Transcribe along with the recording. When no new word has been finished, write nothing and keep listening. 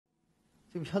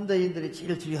지금 현대인들이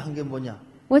제일 두려워한 게 뭐냐?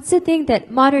 What's the thing that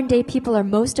modern day people are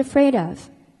most afraid of?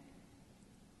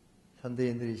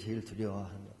 현대인들이 제일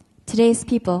두려워하는 것. Today's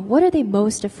people, what are they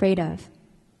most afraid of?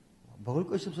 먹을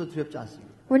것이 없어서 두렵지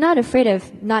않습니다. We're not afraid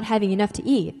of not having enough to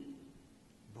eat.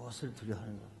 무엇을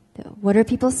두려워하는 것? What are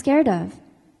people scared of?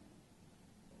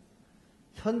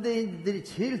 현대인들이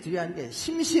제일 두려워하는 게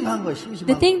심심한 거, 심심한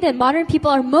The thing that modern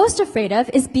people are most afraid of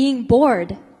is being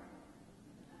bored.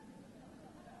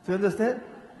 Do you understand?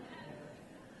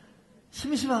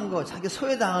 심심한 거, 자기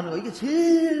소외당하는 거, 이게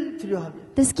제일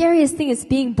두려워합니다. The scariest thing is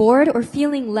being bored or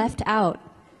feeling left out.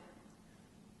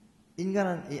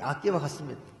 인간은 이 악기와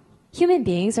같습니다. Human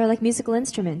beings are like musical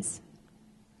instruments.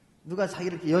 누가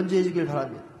자기를 이렇게 연주해 주길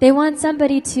바랍니다. They want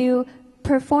somebody to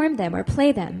perform them or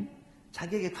play them.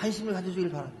 자기에게 관심을 가져주길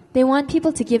바랍니다. They want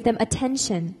people to give them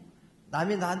attention.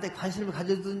 남이 나한테 관심을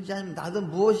가져주든지 아니면 나도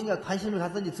무엇인가 관심을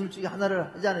갖든지 둘 중에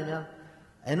하나를 하지 않으면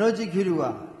에너지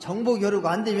교류와 정보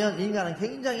교류가 안 되면 인간은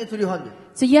굉장히 두려워합니다.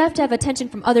 So you have to have attention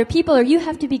from other people or you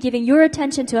have to be giving your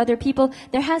attention to other people.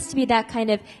 There has to be that kind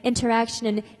of interaction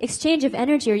and exchange of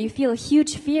energy or you feel a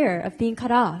huge fear of being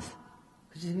cut off.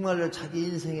 정말로 자기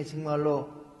인생에 정말로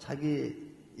자기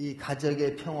이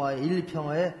가족의 평화에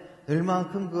일평화에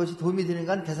얼만큼 그것이 도움이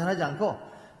되는가는 계산하지 않고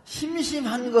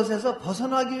심심한 것에서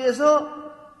벗어나기 위해서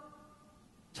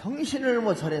정신을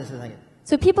못 차리는 세상입니다.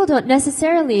 So people don't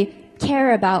necessarily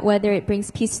care about whether it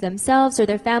brings peace to themselves or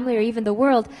their family or even the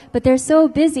world, but they're so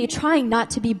busy trying not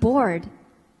to be bored.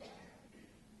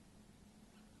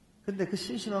 근데 그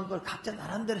심심한 걸 각자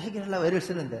나름대로 해결하려고 애를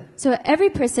쓰는데 So every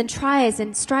person tries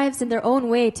and strives in their own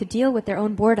way to deal with their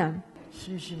own boredom.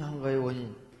 심심한 거의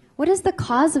원인 What is the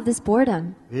cause of this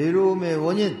boredom? 외로움의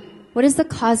원인 What is the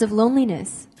cause of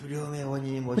loneliness? 두려움의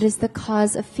원인이 What 무엇이 is the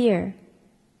cause of fear?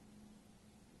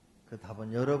 그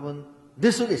답은 여러분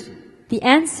뇌 속에 있습니다. The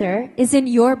answer is in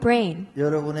your brain.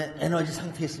 여러분의 에너지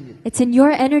상태에 있습니다. It's in your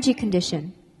energy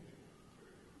condition.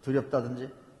 두렵다든지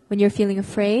When you're feeling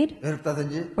afraid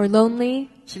외롭다든지 or lonely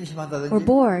심심하다든지 or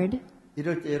bored,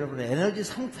 이럴 때 여러분의 에너지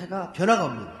상태가 변화가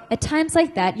옵니다. at times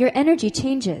like that, your energy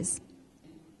changes.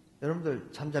 여러분들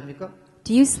잠잡니까?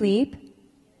 Do you sleep?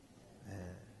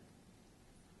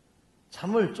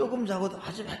 잠을 조금 자고도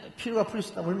아주 피로가 풀릴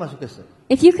수 있다면 얼마나 좋겠어요.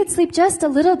 If you could sleep just a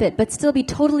little bit but still be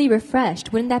totally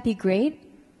refreshed, wouldn't that be great?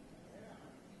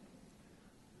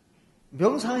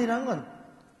 명상이라는 건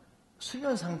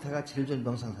수면 상태가 제일 좋은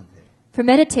명상 상태예요. For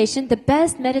meditation, the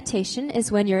best meditation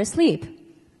is when you're asleep.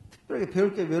 특별하게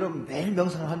배울 게 여러분 매일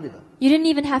명상을 합니다. You didn't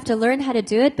even have to learn how to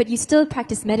do it, but you still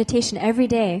practice meditation every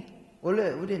day. 원래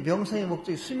우리 명상의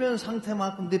목적이 수면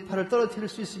상태만큼 뇌파를 떨어뜨릴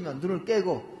수 있으면 눈을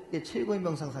깨고 이게 최고의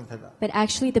명상 상태다. But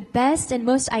actually, the best and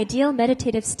most ideal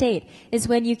meditative state is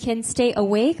when you can stay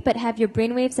awake but have your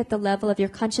brainwaves at the level of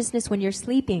your consciousness when you're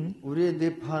sleeping. 우리의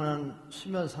뇌파는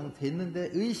수면 상태에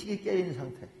있는데 의식이 깨 있는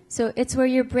상태. So it's where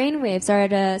your brainwaves are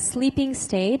at a sleeping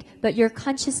state, but your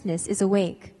consciousness is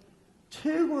awake.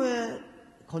 최고의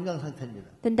건강 상태입니다.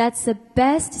 Then that's the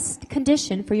best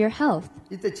condition for your health.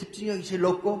 이때 집중력이 제일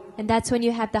높고 And that's when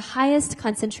you have the highest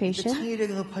concentration,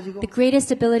 창의력이 높아지고 the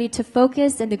greatest ability to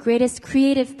focus, and the greatest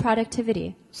creative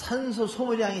productivity. 산소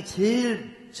소모량이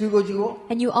제일 적어지고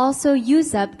And you also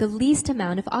use up the least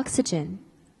amount of oxygen.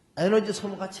 에너지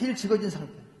소모가 제일 적어진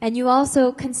상태. And you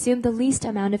also consume the least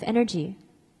amount of energy.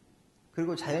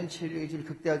 그리고 자연 치유력이 제일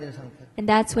극대화된 상태. And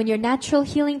that's when your natural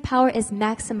healing power is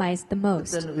maximized the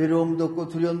most. 그때는 외로움도 없고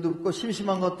두려움도 없고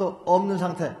심심한 것도 없는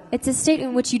상태. It's a state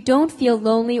in which you don't feel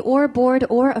lonely or bored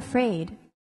or afraid.